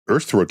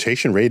Earth's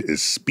rotation rate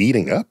is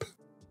speeding up?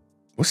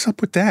 What's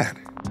up with that?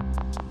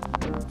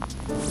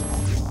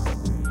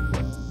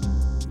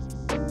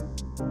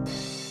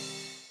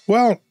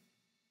 Well,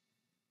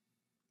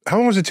 how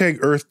long does it take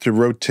Earth to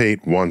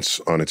rotate once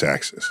on its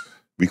axis?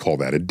 We call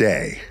that a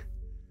day.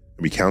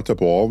 We count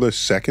up all the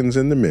seconds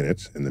and the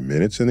minutes and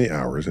the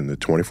hours and the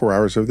 24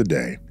 hours of the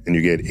day, and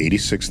you get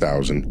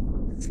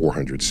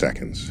 86,400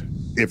 seconds.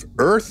 If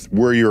Earth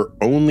were your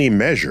only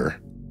measure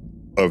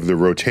of the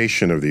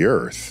rotation of the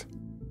Earth,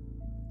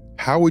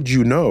 how would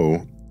you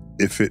know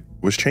if it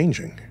was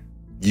changing?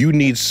 You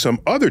need some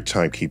other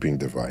timekeeping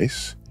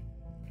device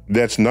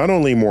that's not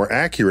only more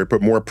accurate,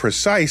 but more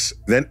precise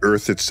than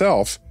Earth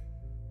itself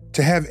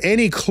to have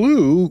any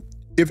clue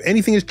if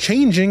anything is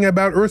changing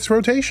about Earth's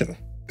rotation.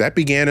 That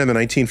began in the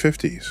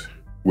 1950s,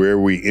 where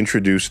we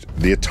introduced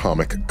the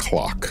atomic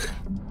clock.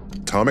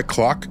 Atomic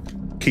clock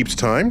keeps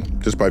time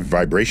just by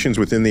vibrations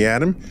within the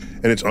atom,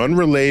 and it's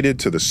unrelated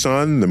to the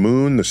sun, the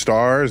moon, the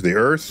stars, the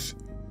Earth.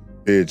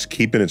 It's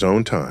keeping its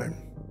own time.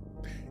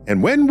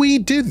 And when we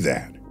did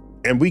that,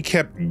 and we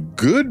kept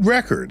good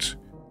records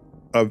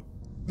of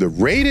the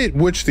rate at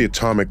which the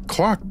atomic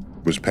clock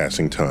was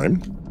passing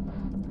time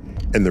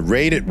and the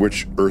rate at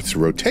which Earth's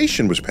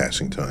rotation was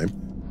passing time,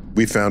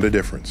 we found a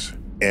difference.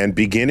 And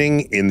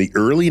beginning in the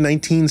early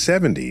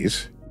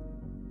 1970s,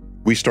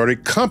 we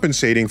started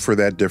compensating for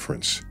that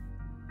difference.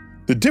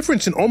 The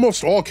difference in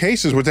almost all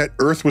cases was that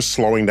Earth was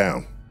slowing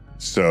down.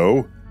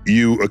 So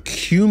you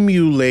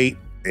accumulate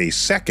a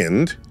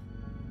second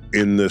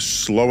in the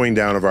slowing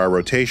down of our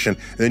rotation,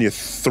 and then you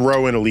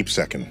throw in a leap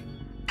second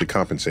to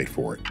compensate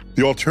for it.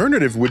 The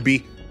alternative would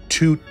be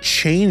to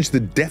change the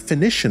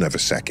definition of a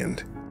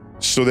second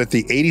so that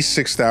the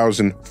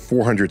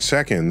 86,400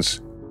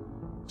 seconds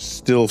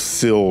still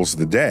fills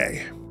the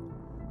day.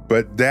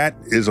 But that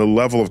is a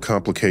level of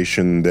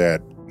complication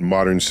that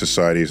modern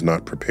society is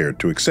not prepared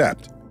to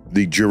accept.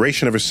 The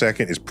duration of a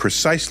second is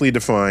precisely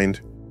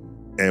defined,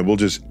 and we'll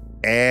just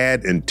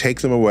add and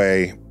take them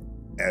away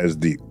as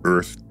the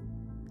Earth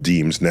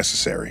deems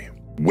necessary.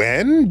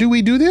 When do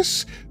we do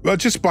this? Well,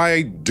 just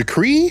by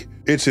decree.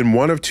 It's in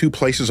one of two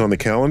places on the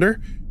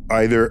calendar,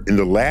 either in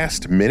the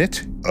last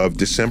minute of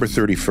December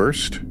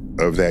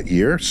 31st of that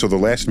year, so the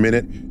last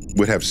minute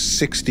would have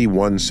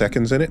 61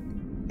 seconds in it,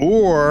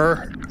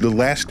 or the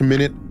last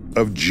minute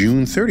of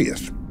June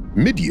 30th,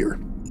 mid-year,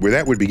 where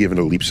that would be given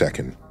a leap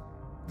second,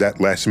 that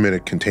last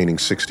minute containing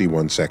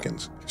 61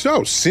 seconds.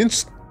 So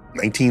since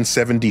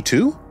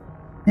 1972,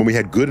 when we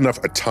had good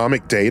enough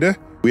atomic data,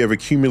 we have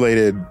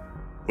accumulated,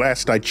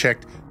 last I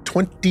checked,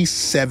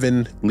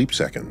 27 leap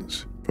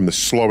seconds from the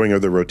slowing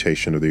of the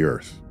rotation of the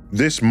Earth.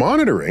 This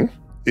monitoring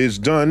is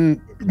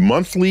done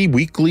monthly,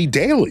 weekly,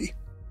 daily,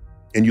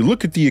 and you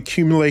look at the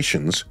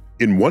accumulations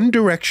in one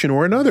direction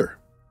or another.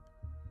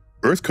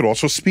 Earth could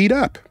also speed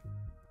up.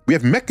 We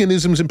have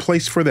mechanisms in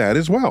place for that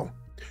as well.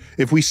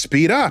 If we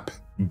speed up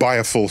by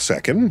a full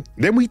second,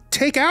 then we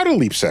take out a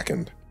leap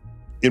second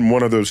in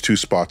one of those two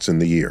spots in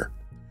the year.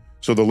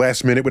 So the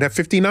last minute would have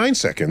 59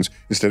 seconds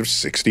instead of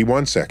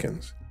 61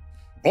 seconds.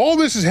 All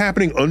this is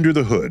happening under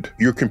the hood.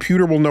 Your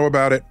computer will know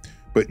about it,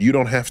 but you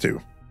don't have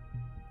to.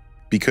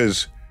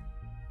 Because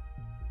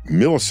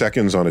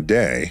milliseconds on a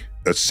day,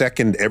 a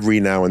second every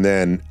now and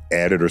then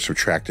added or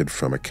subtracted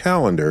from a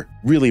calendar,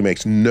 really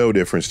makes no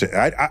difference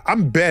to,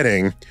 I'm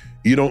betting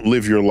you don't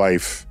live your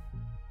life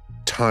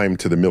time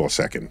to the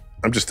millisecond.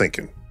 I'm just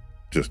thinking,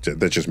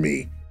 that's just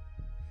me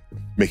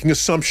making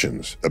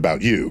assumptions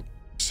about you.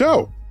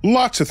 So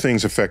lots of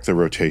things affect the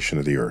rotation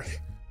of the Earth.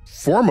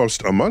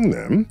 Foremost among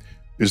them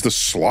is the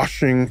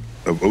sloshing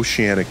of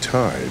oceanic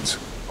tides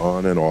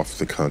on and off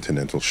the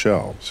continental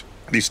shelves.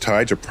 These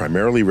tides are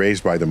primarily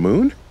raised by the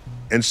moon,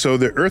 and so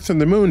the Earth and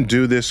the moon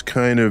do this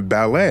kind of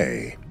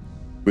ballet,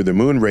 where the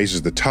moon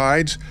raises the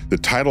tides, the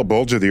tidal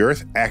bulge of the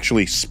Earth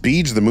actually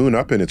speeds the moon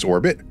up in its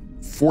orbit,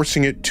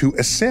 forcing it to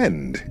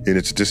ascend in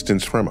its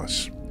distance from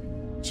us.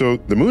 So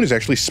the moon is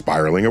actually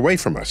spiraling away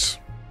from us.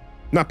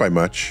 Not by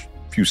much,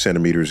 a few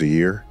centimeters a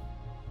year.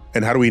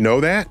 And how do we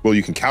know that? Well,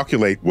 you can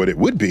calculate what it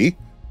would be,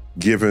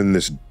 given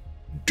this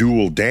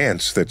dual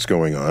dance that's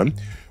going on.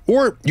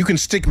 Or you can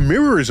stick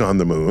mirrors on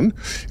the moon,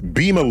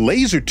 beam a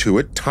laser to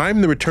it,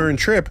 time the return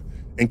trip,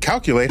 and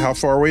calculate how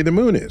far away the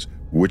moon is,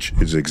 which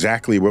is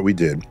exactly what we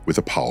did with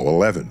Apollo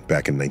 11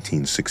 back in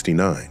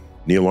 1969.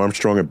 Neil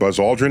Armstrong and Buzz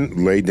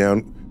Aldrin laid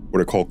down what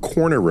are called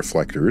corner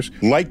reflectors.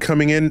 Light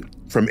coming in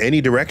from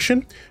any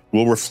direction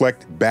will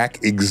reflect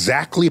back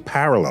exactly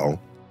parallel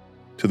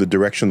to the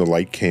direction the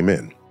light came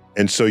in.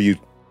 And so you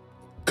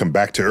come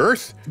back to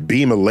Earth,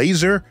 beam a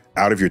laser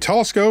out of your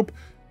telescope,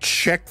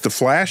 check the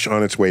flash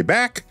on its way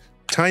back,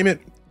 time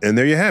it, and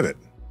there you have it.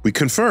 We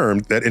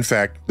confirmed that, in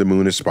fact, the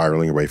moon is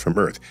spiraling away from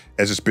Earth,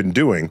 as it's been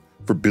doing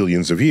for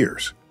billions of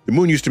years. The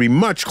moon used to be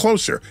much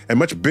closer and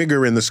much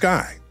bigger in the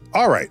sky.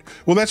 All right,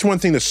 well, that's one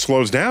thing that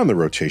slows down the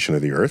rotation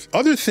of the Earth.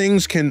 Other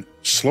things can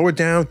slow it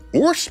down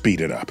or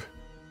speed it up.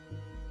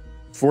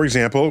 For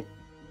example,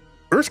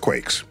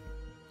 earthquakes,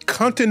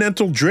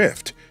 continental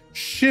drift,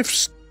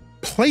 shifts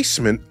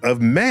placement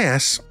of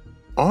mass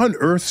on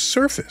Earth's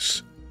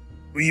surface.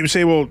 You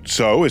say, well,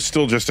 so it's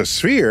still just a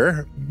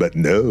sphere, but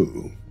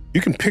no.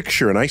 You can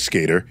picture an ice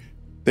skater.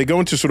 They go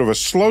into sort of a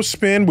slow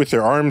spin with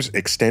their arms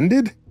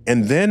extended,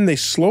 and then they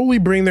slowly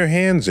bring their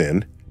hands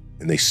in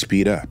and they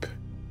speed up.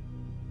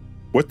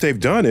 What they've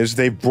done is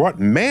they've brought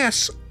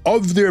mass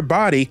of their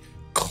body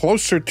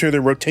closer to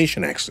the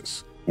rotation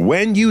axis.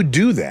 When you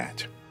do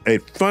that, a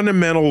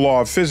fundamental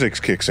law of physics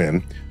kicks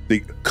in,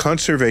 the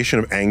conservation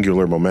of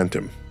angular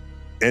momentum.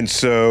 And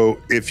so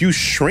if you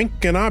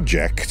shrink an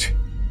object,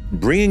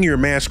 bringing your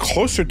mass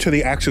closer to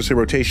the axis of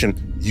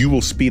rotation, you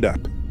will speed up.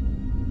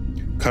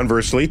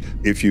 Conversely,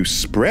 if you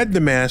spread the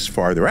mass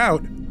farther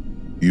out,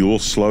 you will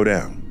slow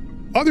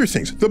down. Other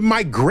things, the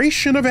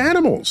migration of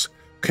animals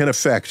can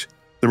affect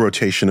the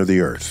rotation of the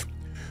Earth.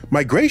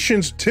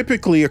 Migrations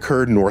typically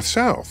occur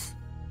north-south.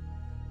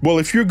 Well,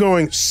 if you're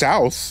going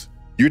south,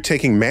 you're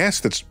taking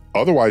mass that's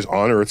otherwise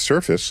on Earth's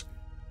surface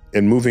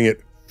and moving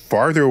it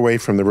farther away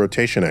from the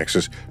rotation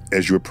axis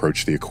as you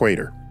approach the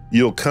equator.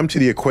 You'll come to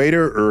the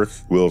equator,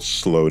 Earth will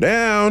slow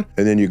down,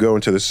 and then you go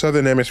into the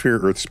southern hemisphere,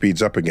 Earth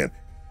speeds up again.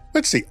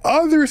 Let's see,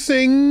 other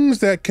things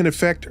that can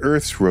affect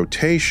Earth's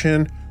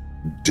rotation,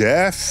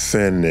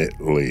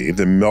 definitely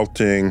the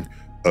melting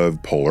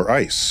of polar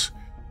ice,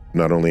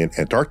 not only in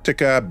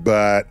Antarctica,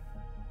 but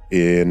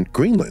in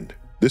Greenland.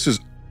 This is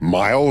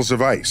miles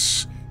of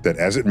ice that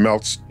as it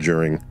melts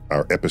during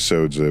our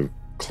episodes of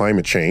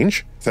climate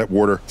change, that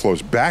water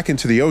flows back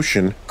into the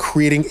ocean,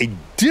 creating a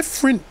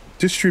different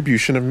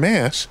distribution of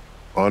mass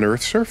on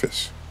Earth's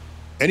surface.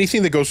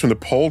 Anything that goes from the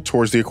pole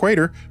towards the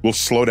equator will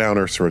slow down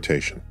Earth's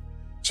rotation.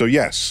 So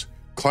yes,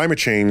 climate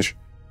change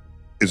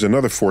is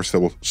another force that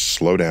will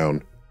slow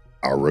down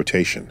our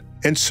rotation.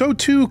 And so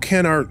too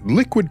can our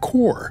liquid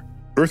core.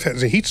 Earth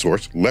has a heat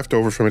source left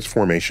over from its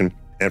formation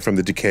and from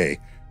the decay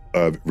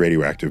of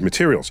radioactive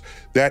materials.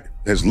 That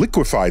has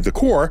liquefied the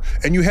core,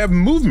 and you have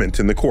movement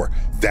in the core.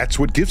 That's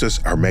what gives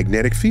us our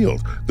magnetic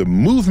field, the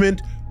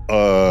movement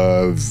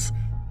of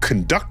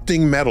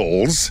conducting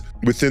metals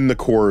within the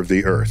core of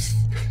the Earth.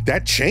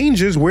 That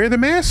changes where the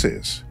mass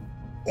is.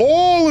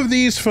 All of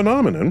these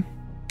phenomena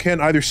can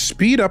either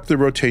speed up the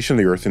rotation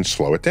of the Earth and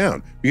slow it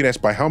down. You can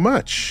ask, by how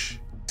much?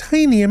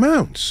 Tiny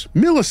amounts,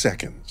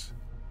 milliseconds.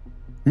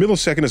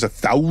 Millisecond is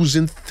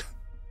 1,000th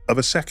of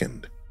a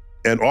second.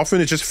 And often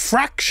it's just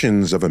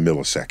fractions of a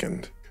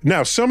millisecond.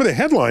 Now, some of the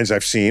headlines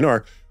I've seen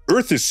are,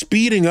 Earth is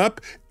speeding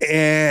up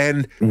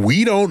and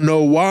we don't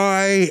know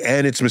why,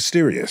 and it's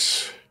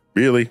mysterious.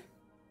 Really?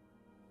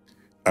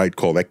 I'd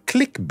call that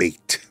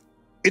clickbait.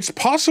 It's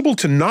possible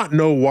to not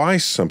know why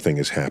something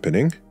is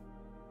happening,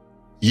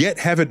 yet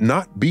have it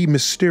not be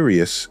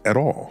mysterious at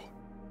all.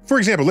 For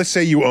example, let's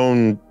say you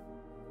own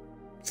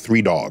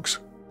 3 dogs,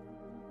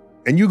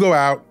 and you go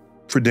out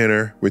for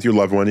dinner with your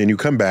loved one, and you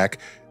come back,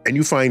 and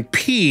you find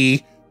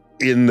pee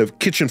in the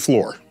kitchen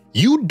floor.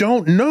 You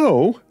don't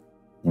know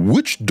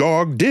which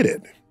dog did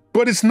it,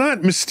 but it's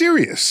not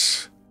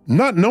mysterious.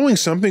 Not knowing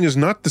something is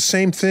not the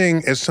same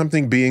thing as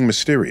something being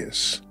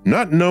mysterious.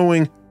 Not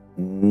knowing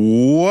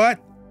what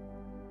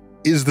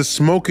is the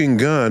smoking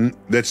gun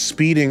that's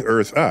speeding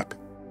Earth up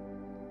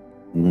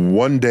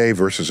one day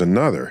versus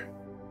another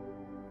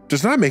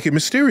does not make it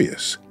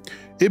mysterious.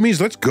 It means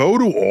let's go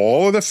to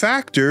all of the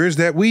factors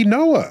that we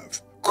know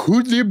of.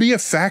 Could there be a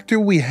factor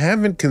we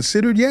haven't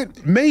considered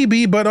yet?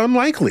 Maybe, but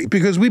unlikely,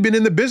 because we've been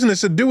in the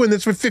business of doing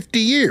this for 50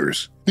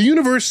 years. The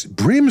universe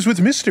brims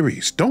with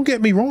mysteries, don't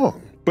get me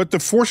wrong, but the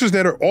forces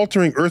that are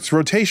altering Earth's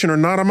rotation are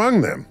not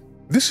among them.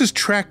 This is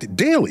tracked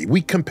daily.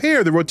 We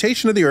compare the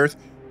rotation of the Earth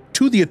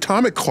to the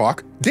atomic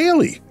clock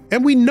daily,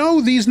 and we know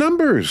these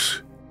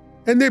numbers.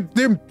 And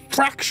they're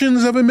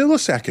fractions of a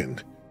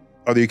millisecond.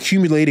 Are they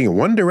accumulating in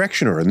one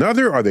direction or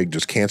another? Are they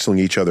just canceling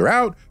each other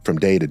out from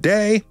day to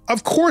day?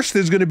 Of course,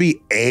 there's going to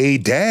be a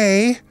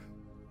day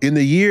in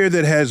the year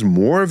that has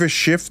more of a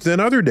shift than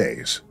other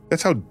days.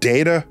 That's how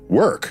data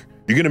work.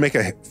 You're going to make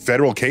a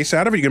federal case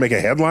out of it? You're going to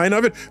make a headline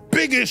of it?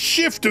 Biggest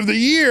shift of the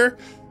year?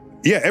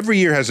 Yeah, every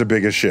year has a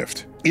biggest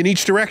shift. In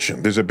each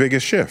direction, there's a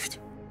biggest shift.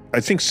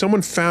 I think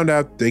someone found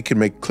out they can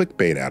make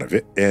clickbait out of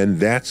it, and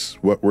that's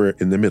what we're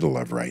in the middle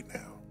of right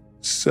now.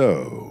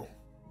 So,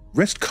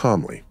 rest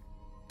calmly.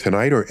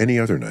 Tonight or any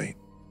other night,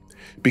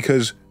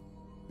 because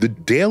the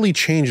daily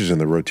changes in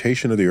the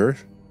rotation of the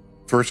Earth,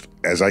 first,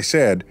 as I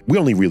said, we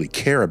only really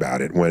care about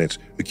it when it's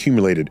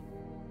accumulated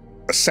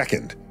a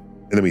second,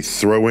 and then we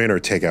throw in or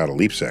take out a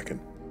leap second.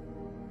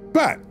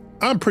 But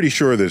I'm pretty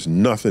sure there's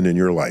nothing in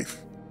your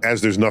life,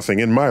 as there's nothing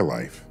in my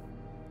life,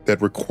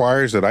 that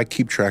requires that I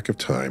keep track of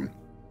time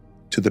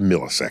to the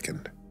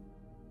millisecond.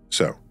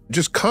 So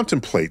just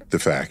contemplate the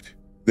fact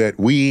that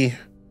we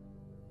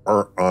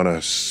are on a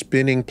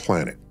spinning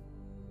planet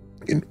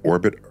in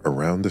orbit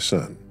around the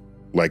sun,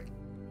 like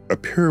a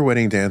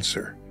pirouetting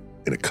dancer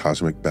in a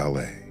cosmic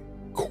ballet,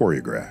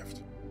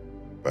 choreographed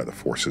by the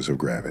forces of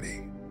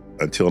gravity.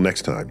 Until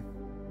next time,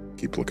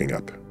 keep looking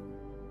up.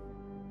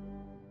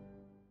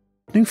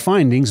 New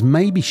findings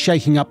may be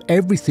shaking up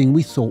everything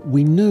we thought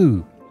we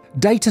knew.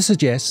 Data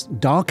suggests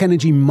dark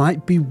energy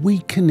might be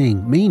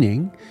weakening,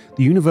 meaning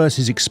the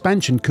universe's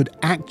expansion could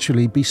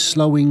actually be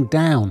slowing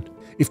down.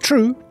 If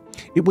true,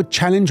 it would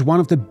challenge one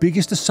of the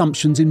biggest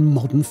assumptions in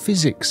modern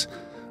physics.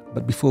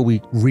 But before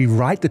we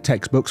rewrite the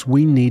textbooks,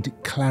 we need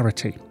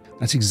clarity.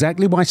 That's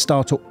exactly why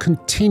StarTalk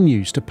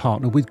continues to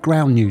partner with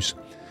Ground News.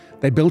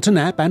 They built an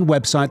app and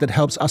website that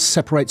helps us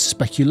separate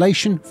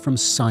speculation from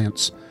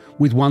science.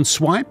 With one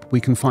swipe, we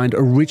can find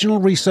original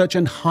research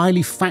and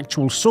highly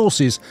factual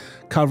sources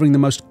covering the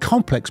most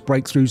complex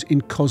breakthroughs in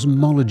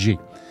cosmology.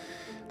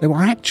 They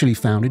were actually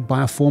founded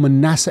by a former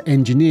NASA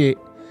engineer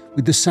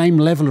with the same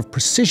level of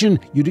precision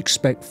you'd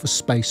expect for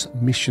space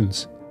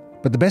missions.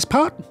 But the best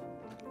part?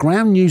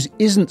 Ground News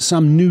isn't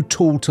some new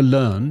tool to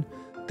learn.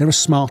 They're a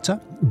smarter,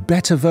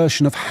 better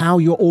version of how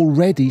you're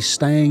already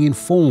staying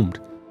informed.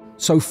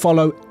 So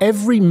follow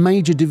every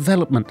major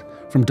development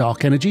from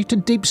dark energy to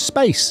deep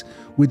space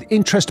with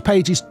interest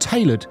pages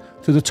tailored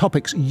to the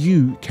topics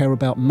you care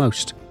about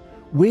most.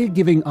 We're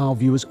giving our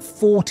viewers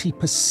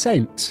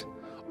 40%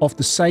 off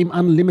the same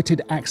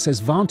unlimited access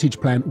Vantage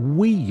plan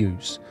we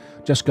use.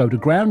 Just go to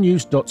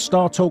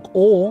groundnews.startalk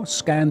or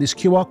scan this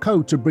QR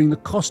code to bring the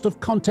cost of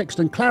context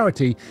and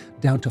clarity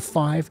down to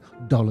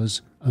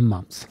 $5 a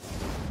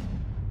month.